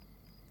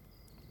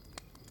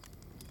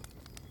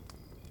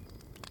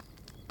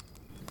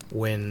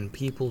When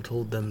people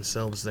told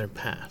themselves their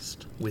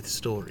past with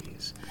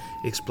stories,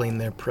 explained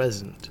their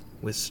present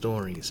with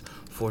stories,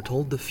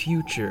 foretold the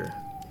future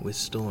with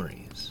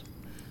stories,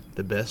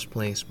 the best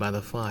place by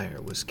the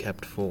fire was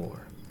kept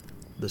for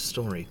the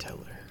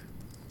storyteller.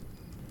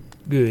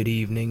 Good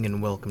evening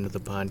and welcome to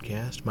the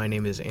podcast. My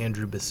name is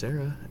Andrew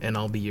Becerra and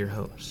I'll be your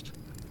host.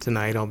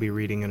 Tonight I'll be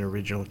reading an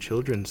original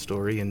children's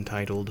story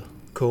entitled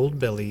Cold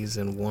Bellies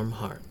and Warm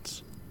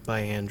Hearts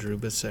by Andrew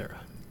Becerra.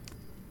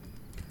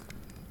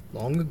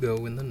 Long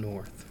ago in the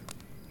north,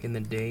 in the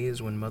days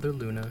when Mother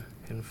Luna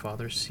and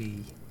Father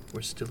Sea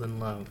were still in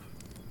love,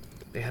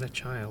 they had a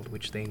child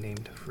which they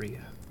named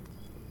Fria.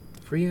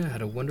 Fria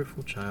had a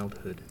wonderful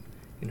childhood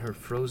in her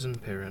frozen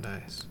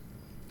paradise.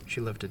 She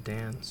loved to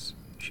dance,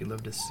 she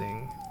loved to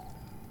sing,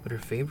 but her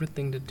favorite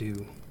thing to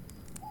do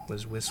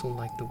was whistle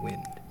like the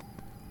wind.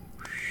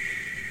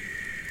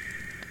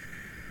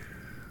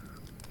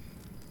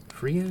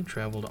 Fria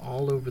traveled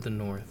all over the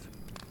north,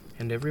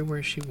 and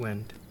everywhere she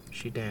went,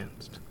 she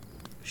danced.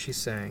 She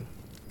sang,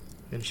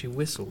 and she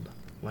whistled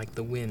like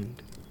the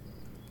wind.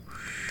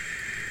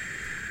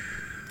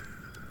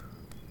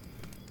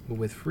 But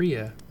with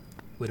Fria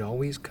would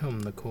always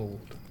come the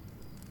cold.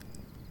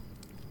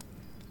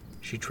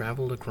 She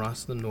traveled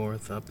across the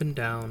north, up and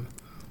down,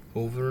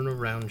 over and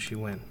around she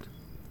went.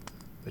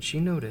 But she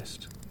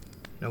noticed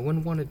no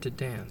one wanted to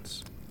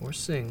dance, or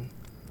sing,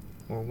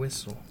 or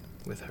whistle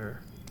with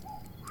her.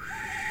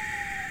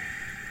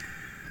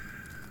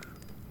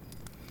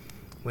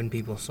 When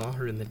people saw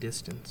her in the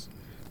distance,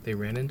 they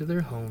ran into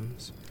their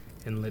homes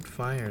and lit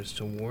fires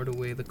to ward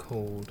away the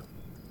cold,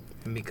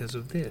 and because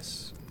of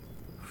this,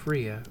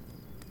 Fria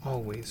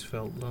always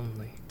felt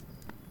lonely.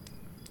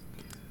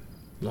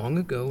 Long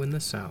ago in the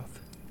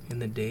south, in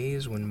the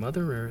days when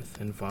Mother Earth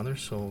and Father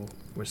Soul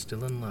were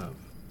still in love,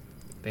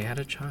 they had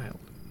a child,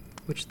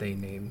 which they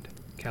named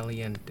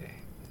Caliente.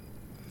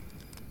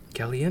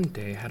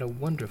 Caliente had a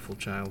wonderful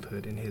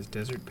childhood in his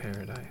desert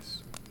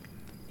paradise.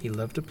 He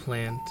loved to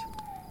plant,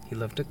 he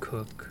loved to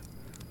cook,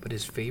 but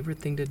his favorite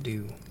thing to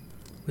do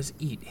was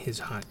eat his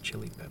hot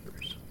chili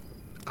peppers.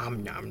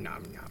 Nom nom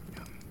nom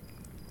nom.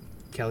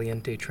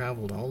 Caliente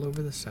traveled all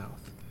over the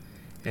south,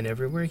 and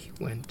everywhere he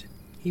went,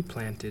 he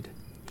planted,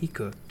 he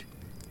cooked,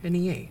 and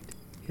he ate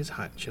his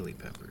hot chili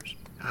peppers.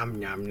 Nom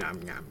nom nom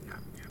nom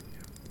nom nom.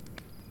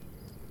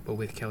 But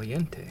with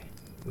Caliente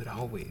would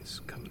always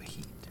come the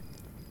heat.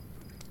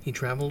 He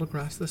traveled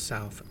across the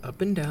south,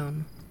 up and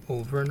down,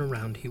 over and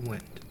around he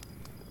went,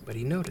 but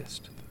he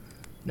noticed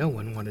no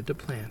one wanted to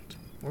plant,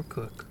 or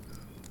cook,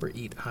 or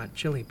eat hot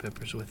chili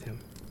peppers with him.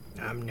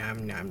 Nom nom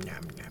nom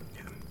nom nom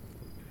nom.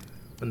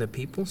 When the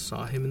people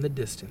saw him in the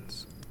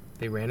distance,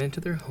 they ran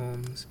into their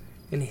homes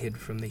and hid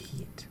from the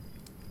heat.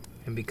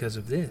 And because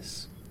of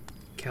this,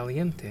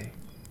 Caliente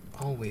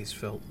always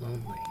felt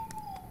lonely.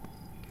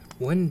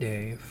 One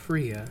day,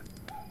 Fria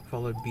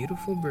followed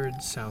beautiful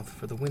birds south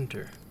for the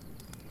winter.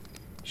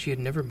 She had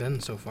never been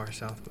so far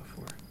south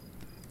before,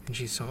 and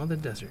she saw the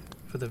desert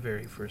for the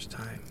very first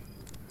time.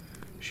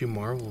 She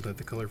marveled at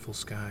the colorful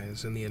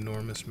skies and the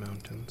enormous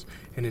mountains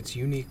and its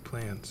unique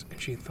plants,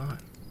 and she thought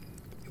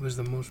it was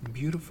the most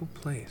beautiful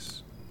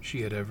place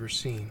she had ever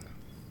seen.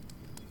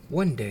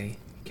 One day,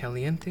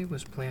 Caliente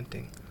was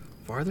planting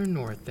farther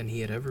north than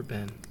he had ever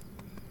been,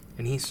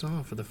 and he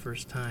saw for the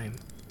first time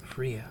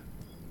Fria.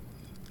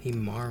 He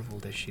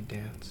marveled as she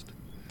danced.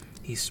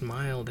 He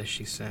smiled as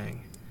she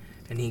sang,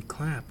 and he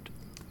clapped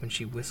when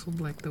she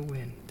whistled like the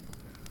wind.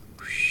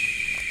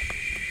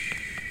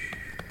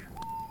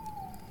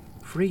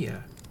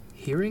 Fria,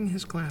 hearing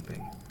his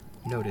clapping,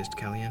 noticed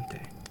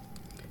Caliente,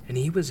 and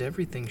he was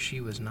everything she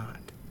was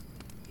not.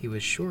 He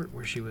was short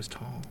where she was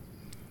tall.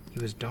 He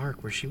was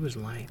dark where she was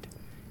light.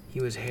 He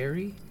was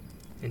hairy,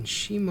 and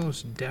she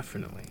most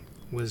definitely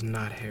was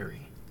not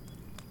hairy.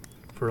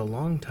 For a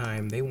long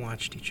time they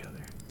watched each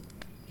other.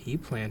 He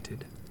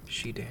planted,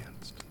 she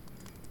danced.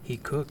 He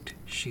cooked,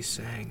 she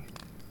sang,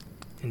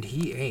 and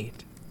he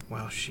ate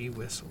while she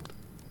whistled.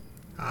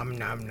 Nom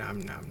nom nom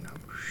nom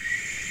nom.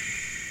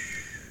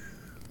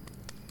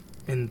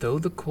 And though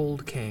the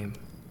cold came,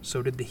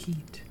 so did the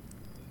heat,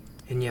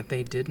 and yet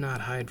they did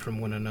not hide from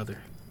one another.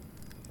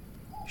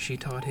 She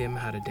taught him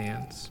how to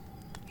dance,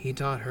 he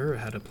taught her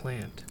how to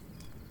plant.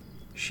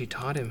 She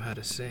taught him how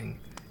to sing,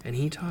 and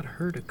he taught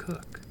her to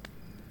cook.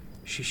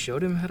 She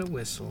showed him how to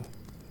whistle,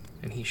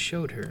 and he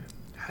showed her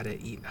how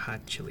to eat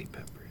hot chili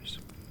peppers.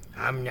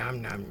 Nom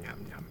nom nom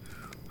nom nom.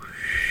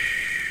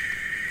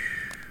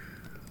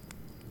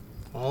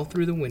 All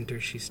through the winter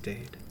she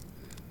stayed.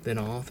 Then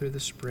all through the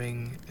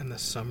spring and the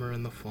summer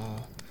and the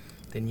fall,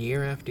 then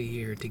year after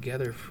year,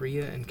 together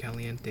Fria and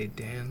Caliente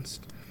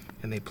danced,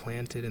 and they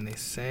planted, and they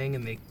sang,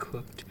 and they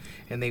cooked,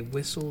 and they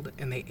whistled,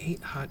 and they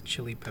ate hot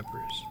chili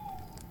peppers.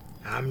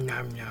 Nom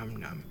nom nom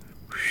nom.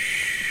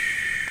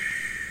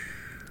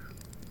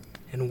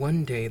 And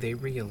one day they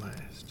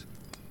realized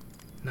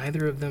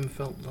neither of them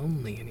felt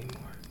lonely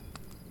anymore.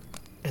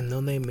 And though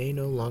they may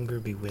no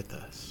longer be with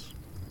us,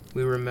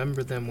 we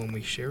remember them when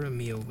we share a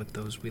meal with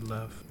those we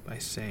love by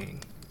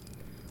saying,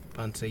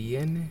 Panza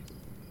llene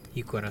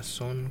y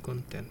corazón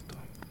contento.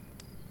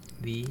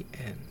 The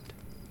end.